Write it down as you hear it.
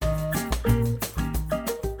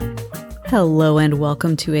Hello and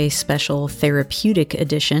welcome to a special therapeutic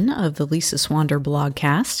edition of the Lisa Swander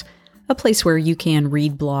Blogcast, a place where you can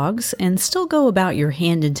read blogs and still go about your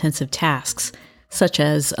hand-intensive tasks, such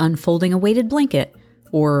as unfolding a weighted blanket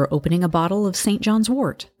or opening a bottle of St. John's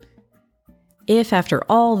wort. If after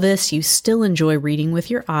all this you still enjoy reading with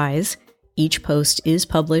your eyes, each post is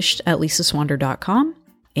published at lisaswander.com,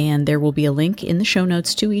 and there will be a link in the show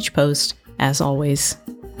notes to each post, as always.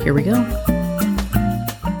 Here we go.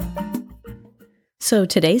 So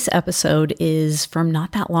today's episode is from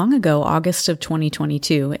not that long ago, August of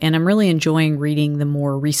 2022, and I'm really enjoying reading the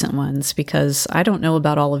more recent ones because I don't know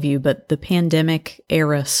about all of you, but the pandemic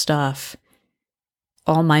era stuff,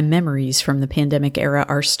 all my memories from the pandemic era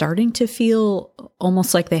are starting to feel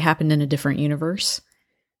almost like they happened in a different universe.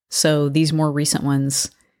 So these more recent ones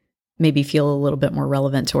maybe feel a little bit more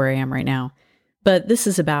relevant to where I am right now. But this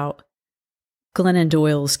is about Glennon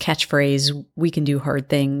Doyle's catchphrase, "We can do hard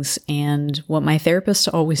things," and what my therapist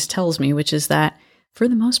always tells me, which is that for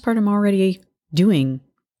the most part, I'm already doing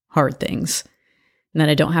hard things, and that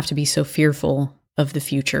I don't have to be so fearful of the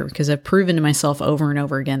future because I've proven to myself over and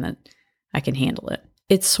over again that I can handle it.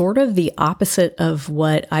 It's sort of the opposite of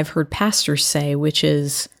what I've heard pastors say, which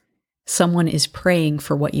is someone is praying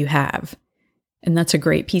for what you have. And that's a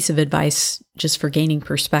great piece of advice just for gaining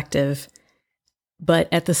perspective. But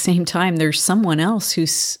at the same time, there's someone else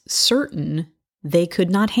who's certain they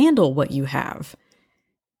could not handle what you have.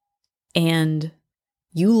 And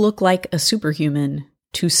you look like a superhuman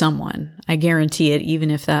to someone. I guarantee it,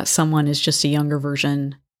 even if that someone is just a younger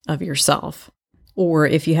version of yourself. Or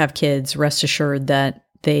if you have kids, rest assured that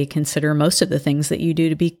they consider most of the things that you do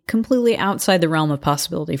to be completely outside the realm of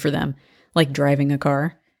possibility for them, like driving a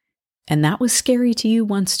car. And that was scary to you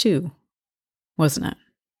once too, wasn't it?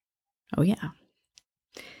 Oh yeah.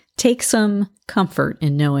 Take some comfort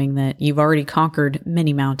in knowing that you've already conquered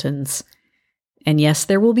many mountains. And yes,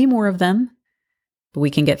 there will be more of them, but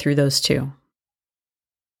we can get through those too.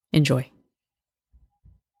 Enjoy.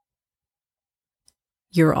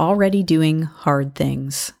 You're already doing hard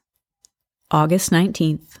things. August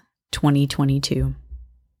 19th, 2022.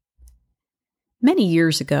 Many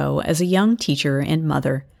years ago, as a young teacher and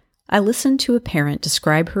mother, I listened to a parent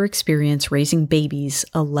describe her experience raising babies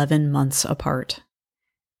 11 months apart.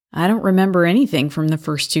 "I don't remember anything from the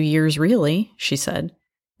first 2 years, really," she said.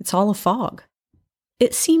 "It's all a fog."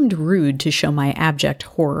 It seemed rude to show my abject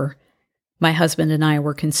horror. My husband and I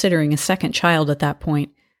were considering a second child at that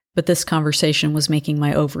point, but this conversation was making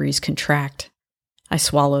my ovaries contract. I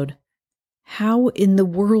swallowed. "How in the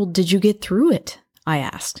world did you get through it?" I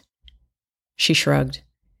asked. She shrugged.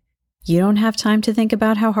 "You don't have time to think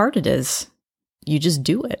about how hard it is. You just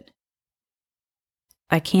do it."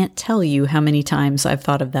 I can't tell you how many times I've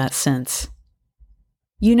thought of that since.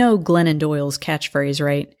 You know Glennon Doyle's catchphrase,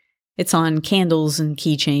 right? It's on candles and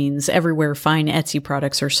keychains, everywhere fine Etsy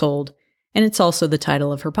products are sold, and it's also the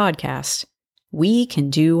title of her podcast. We can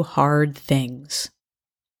do hard things.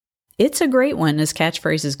 It's a great one as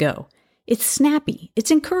catchphrases go. It's snappy,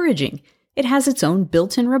 it's encouraging, it has its own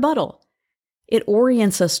built-in rebuttal. It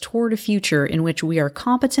orients us toward a future in which we are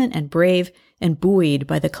competent and brave and buoyed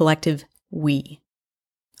by the collective we.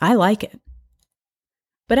 I like it.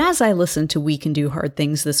 But as I listened to We Can Do Hard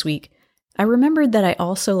Things this week, I remembered that I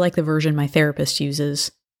also like the version my therapist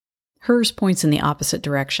uses. Hers points in the opposite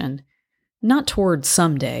direction. Not toward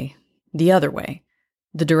someday, the other way.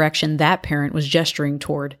 The direction that parent was gesturing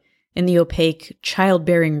toward, in the opaque,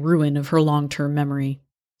 childbearing ruin of her long-term memory.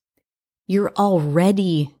 You're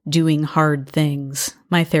already doing hard things,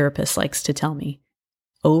 my therapist likes to tell me.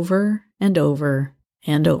 Over and over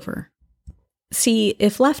and over. See,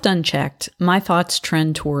 if left unchecked, my thoughts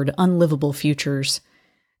trend toward unlivable futures,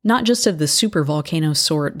 not just of the supervolcano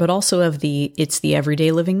sort, but also of the it's the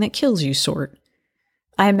everyday living that kills you sort.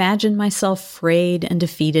 I imagine myself frayed and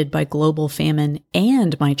defeated by global famine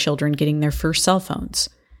and my children getting their first cell phones,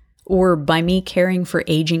 or by me caring for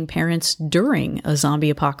aging parents during a zombie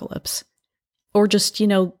apocalypse, or just,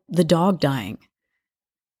 the dog dying.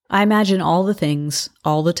 I imagine all the things,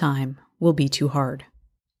 all the time, will be too hard.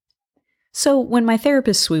 So when my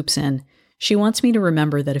therapist swoops in, she wants me to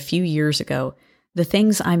remember that a few years ago, the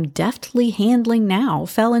things I'm deftly handling now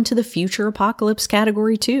fell into the future apocalypse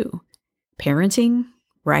category too. Parenting,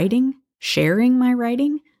 writing, sharing my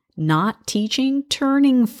writing, not teaching,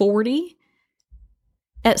 turning 40.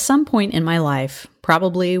 At some point in my life,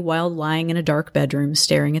 probably while lying in a dark bedroom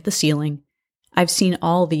staring at the ceiling, I've seen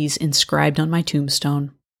all these inscribed on my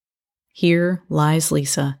tombstone. Here lies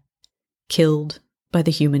Lisa, killed by the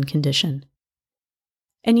human condition.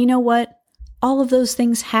 And you know what? All of those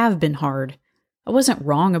things have been hard. I wasn't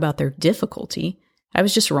wrong about their difficulty. I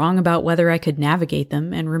was just wrong about whether I could navigate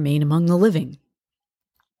them and remain among the living.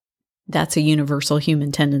 That's a universal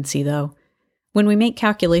human tendency, though. When we make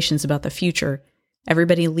calculations about the future,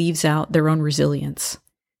 everybody leaves out their own resilience.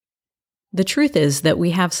 The truth is that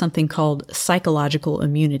we have something called psychological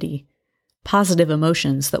immunity, positive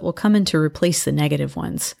emotions that will come in to replace the negative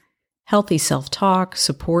ones, healthy self-talk,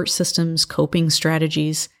 support systems, coping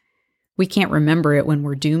strategies. We can't remember it when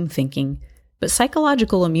we're doom thinking, but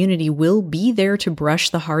psychological immunity will be there to brush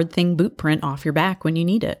the hard thing boot print off your back when you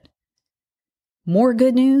need it. More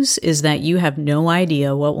good news is that you have no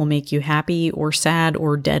idea what will make you happy or sad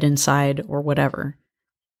or dead inside or whatever.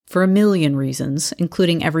 For a million reasons,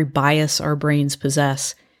 including every bias our brains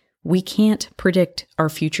possess, we can't predict our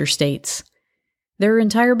future states. There are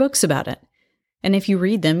entire books about it, and if you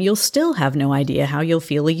read them, you'll still have no idea how you'll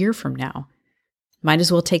feel a year from now. Might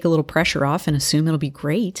as well take a little pressure off and assume it'll be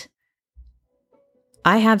great.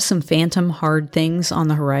 I have some phantom hard things on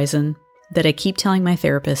the horizon that I keep telling my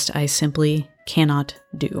therapist I simply cannot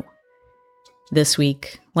do. This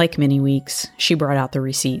week, like many weeks, she brought out the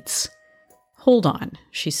receipts. "Hold on,"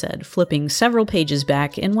 she said, flipping several pages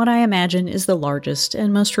back in what I imagine is the largest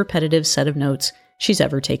and most repetitive set of notes she's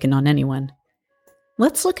ever taken on anyone.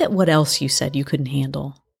 "Let's look at what else you said you couldn't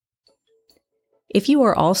handle." If you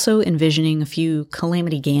are also envisioning a few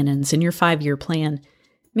calamity Ganons in your 5-year plan,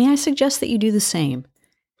 may I suggest that you do the same?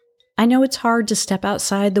 I know it's hard to step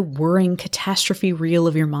outside the whirring catastrophe reel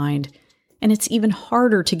of your mind, and it's even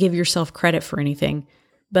harder to give yourself credit for anything,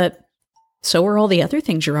 but so are all the other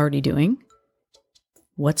things you're already doing.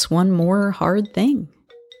 What's one more hard thing?